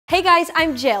Hey guys,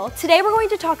 I'm Jill. Today we're going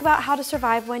to talk about how to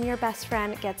survive when your best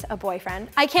friend gets a boyfriend.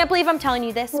 I can't believe I'm telling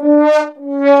you this, but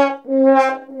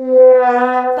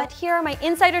here are my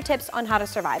insider tips on how to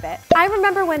survive it. I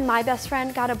remember when my best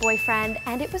friend got a boyfriend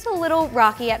and it was a little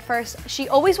rocky at first. She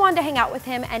always wanted to hang out with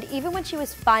him, and even when she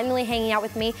was finally hanging out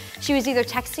with me, she was either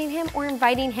texting him or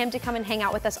inviting him to come and hang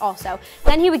out with us also.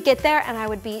 Then he would get there and I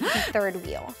would be the third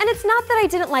wheel. And it's not that I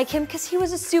didn't like him, because he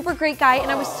was a super great guy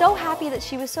and I was so happy that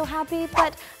she was so happy,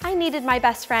 but I needed my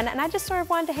best friend and I just sort of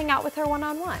wanted to hang out with her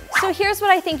one-on-one. So here's what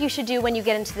I think you should do when you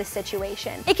get into this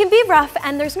situation. It can be rough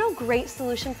and there's no great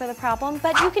solution for the problem,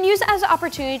 but you can use it as an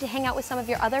opportunity to hang out with some of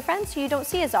your other friends who you don't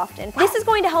see as often. This is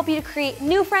going to help you to create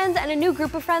new friends and a new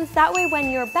group of friends. That way when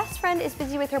your best friend is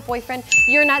busy with her boyfriend,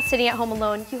 you're not sitting at home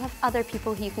alone. You have other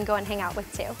people who you can go and hang out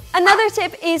with too. Another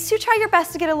tip is to try your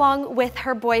best to get along with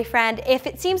her boyfriend. If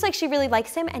it seems like she really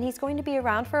likes him and he's going to be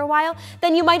around for a while,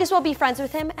 then you might as well be friends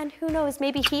with him, and who knows,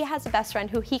 maybe he has a best friend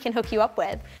who he can hook you up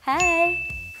with. Hey!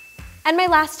 And my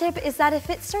last tip is that if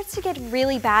it starts to get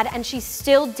really bad and she's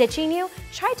still ditching you,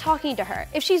 try talking to her.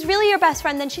 If she's really your best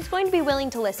friend, then she's going to be willing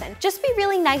to listen. Just be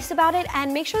really nice about it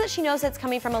and make sure that she knows that it's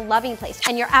coming from a loving place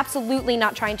and you're absolutely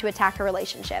not trying to attack her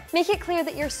relationship. Make it clear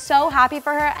that you're so happy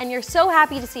for her and you're so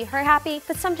happy to see her happy,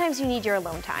 but sometimes you need your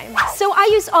alone time. So I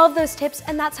used all of those tips,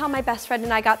 and that's how my best friend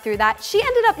and I got through that. She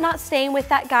ended up not staying with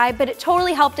that guy, but it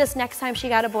totally helped us next time she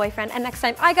got a boyfriend and next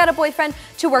time I got a boyfriend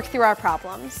to work through our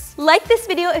problems. Like this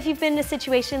video if you've been in a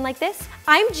situation like this.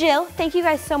 I'm Jill. Thank you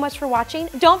guys so much for watching.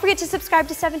 Don't forget to subscribe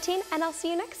to 17, and I'll see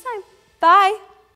you next time. Bye.